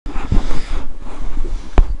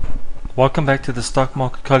Welcome back to the Stock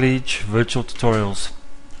Market College virtual tutorials.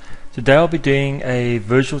 Today I'll be doing a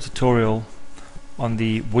virtual tutorial on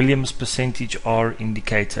the Williams percentage R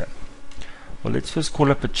indicator. Well, let's first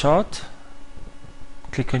call up a chart.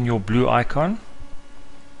 Click on your blue icon.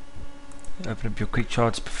 Open up your Quick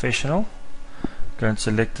Charts Professional. Go and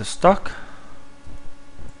select a stock.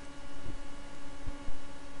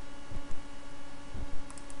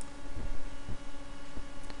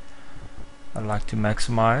 I like to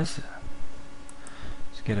maximize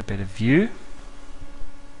to get a better view,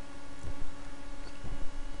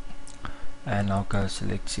 and I'll go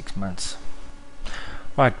select 6 months.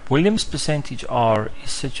 Right, Williams percentage R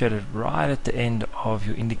is situated right at the end of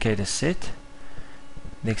your indicator set,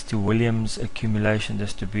 next to Williams accumulation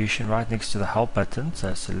distribution, right next to the help button.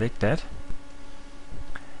 So select that,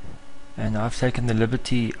 and I've taken the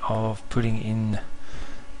liberty of putting in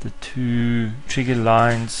the two trigger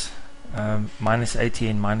lines, minus 80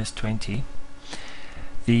 and minus 20.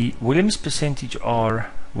 The Williams percentage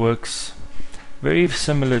R works very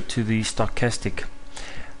similar to the stochastic,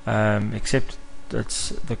 except that's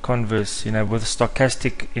the converse. You know, with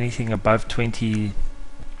stochastic, anything above 20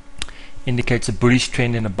 indicates a bullish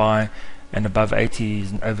trend in a buy, and above 80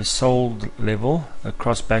 is an oversold level.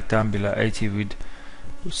 Across back down below 80 would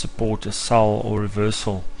support a sell or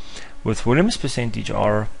reversal. With Williams percentage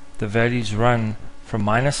R, the values run from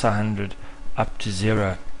minus 100 up to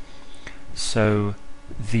 0. So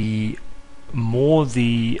the more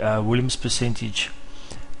the Williams percentage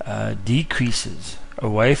decreases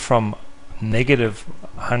away from negative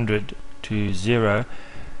 100 to 0,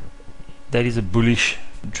 that is a bullish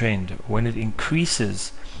trend. When it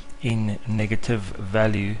increases in negative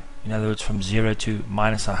value, in other words from 0 to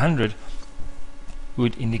minus 100,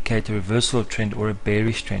 would indicate a reversal of trend or a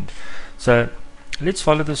bearish trend. So let's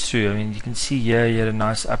follow this through. I mean, you can see here you had a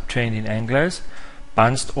nice uptrend in Anglos,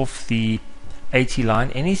 bounced off the 80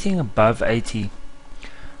 line. Anything above 80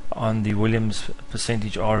 on the Williams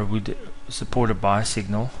percentage R would support a buy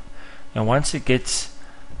signal, and once it gets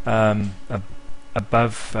above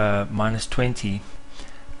minus 20,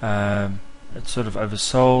 it's sort of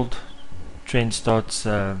oversold. Trend starts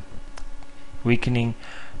weakening,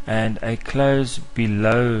 and a close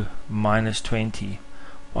below minus 20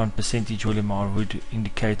 on percentage Williams R would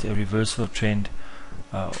indicate a reversal of trend,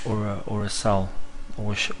 or a sell,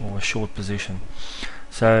 or a short position.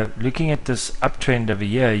 So looking at this uptrend over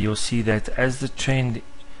here, you'll see that as the trend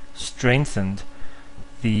strengthened,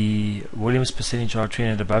 the Williams percentage R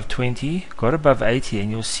trended above 20, got above 80, and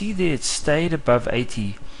you'll see there it stayed above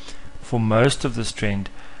 80 for most of this trend.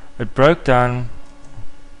 It broke down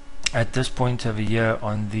at this point over here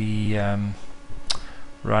on the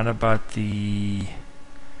round about the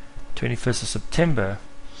 21st of September,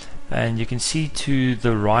 and you can see to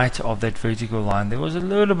the right of that vertical line there was a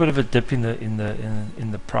little bit of a dip in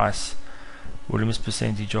the price. Williams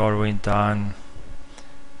percentage R went down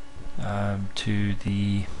to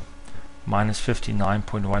the minus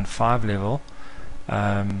 59.15 level.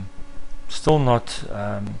 Still not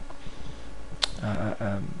a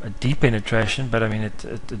deep penetration, but I mean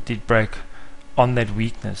it did break on that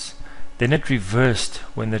weakness. Then it reversed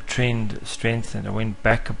when the trend strengthened. It went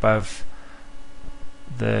back above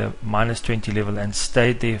the minus 20 level and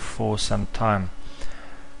stayed there for some time.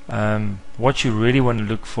 What you really want to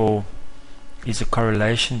look for is a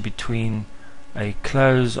correlation between a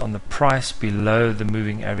close on the price below the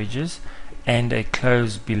moving averages and a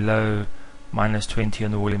close below minus 20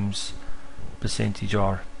 on the Williams percentage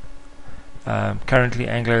R. Currently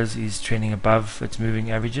Anglos is trending above its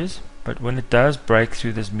moving averages, but when it does break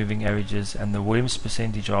through this moving averages and the Williams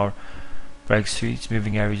percentage R breaks through its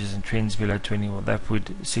moving averages and trends below 20, well, that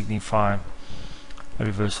would signify a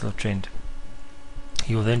reversal of trend.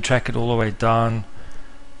 You will then track it all the way down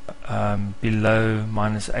below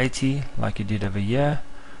minus 80 like you did over here.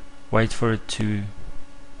 Wait for it to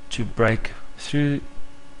break through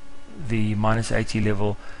the minus 80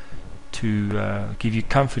 level to give you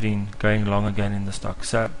comfort in going long again in the stock.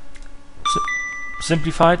 So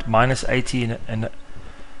simplified, minus 80 and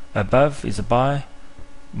above is a buy,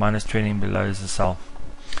 minus 20 and below is a sell.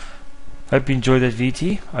 Hope you enjoyed that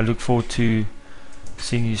VT. I look forward to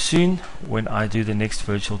seeing you soon when I do the next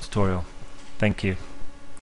virtual tutorial. Thank you.